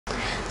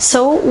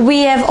So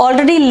we have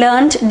already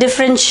learnt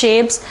different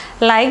shapes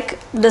like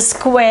the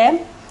square.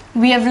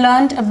 We have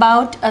learnt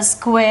about a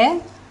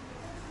square.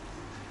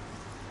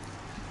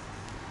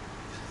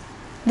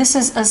 This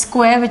is a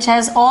square which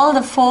has all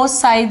the four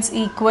sides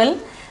equal.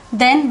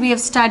 Then we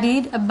have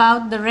studied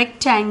about the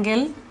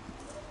rectangle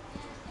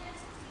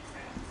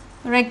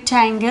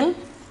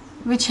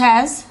which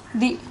has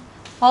the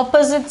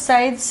opposite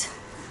sides.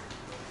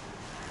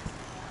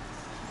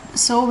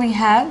 So we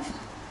have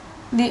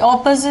the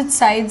opposite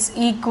sides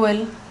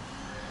equal.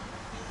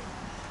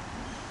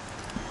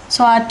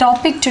 So our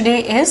topic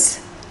today is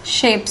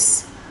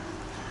shapes.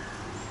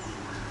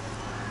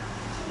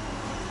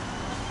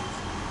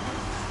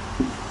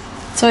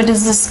 So it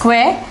is the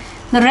square,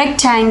 the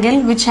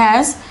rectangle which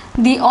has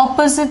the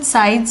opposite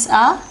sides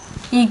are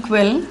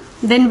equal.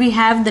 Then we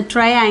have the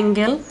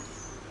triangle,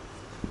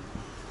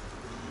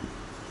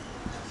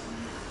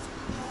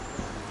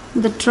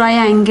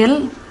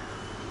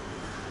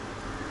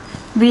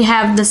 we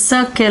have the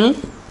circle,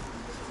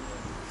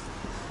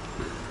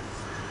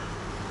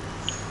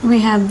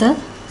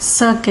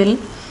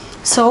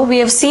 So we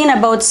have seen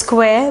about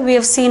square, we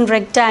have seen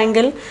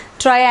rectangle,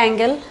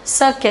 triangle,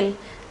 circle.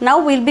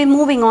 Now we'll be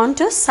moving on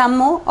to some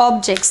more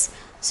objects.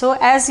 So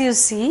as you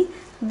see,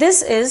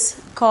 this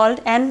is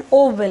called an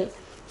oval.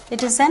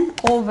 It is an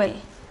oval.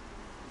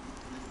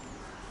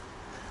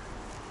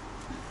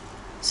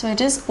 So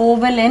it is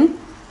oval in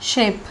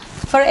shape.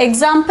 For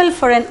example,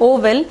 for an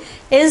oval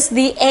is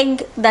the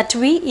egg that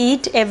we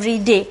eat every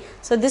day.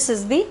 So this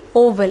is the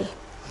oval.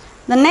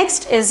 The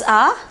next is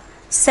our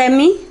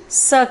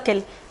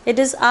semicircle. It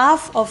is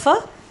half of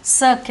a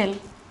circle.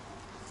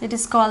 It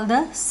is called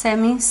the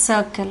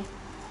semicircle.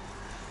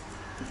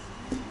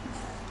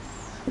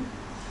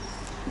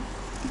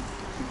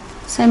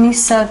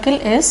 Semicircle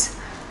is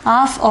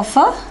half of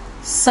a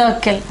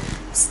circle.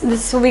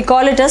 So we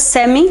call it a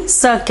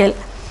semicircle.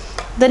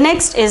 The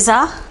next is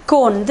a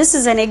cone. This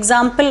is an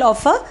example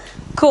of a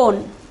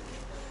cone.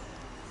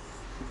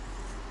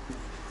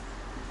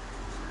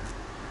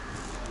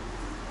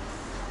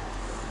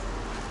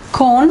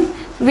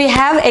 We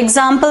have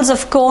examples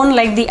of cone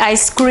like the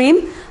ice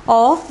cream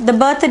or the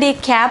birthday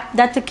cap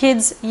that the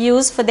kids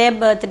use for their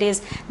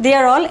birthdays. They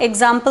are all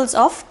examples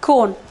of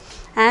cone.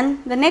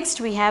 And the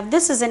next we have,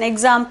 this is an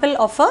example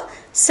of a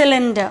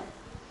cylinder.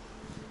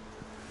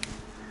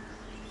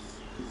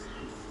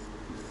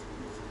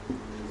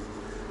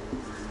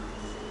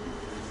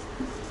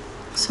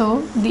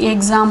 So the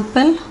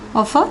example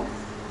of a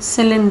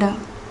cylinder.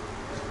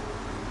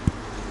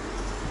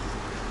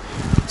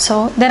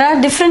 So there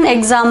are different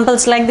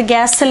examples like the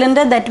gas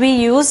cylinder that we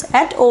use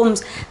at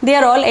homes. They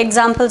are all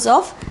examples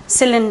of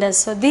cylinders.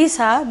 So these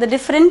are the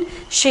different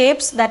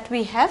shapes that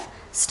we have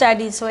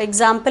studied. So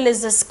example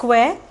is the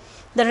square,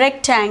 the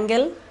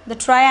rectangle, the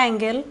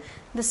triangle,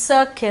 the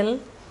circle,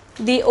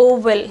 the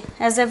oval.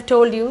 As I've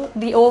told you,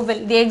 the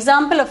oval. The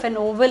example of an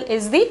oval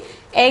is the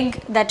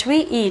egg that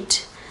we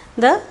eat.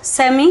 The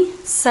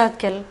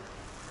semicircle,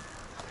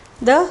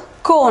 the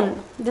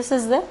cone. This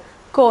is the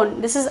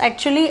cone. This is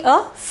actually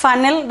a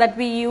funnel that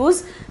we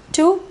use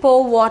to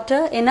pour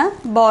water in a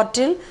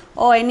bottle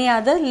or any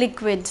other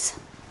liquids.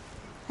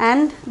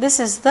 And this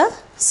is the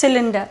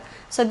cylinder.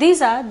 So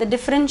these are the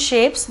different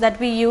shapes that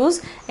we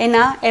use in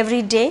our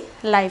everyday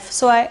life.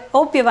 So I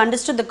hope you've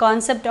understood the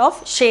concept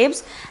of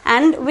shapes,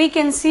 and we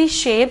can see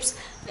shapes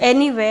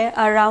anywhere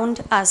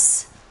around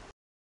us.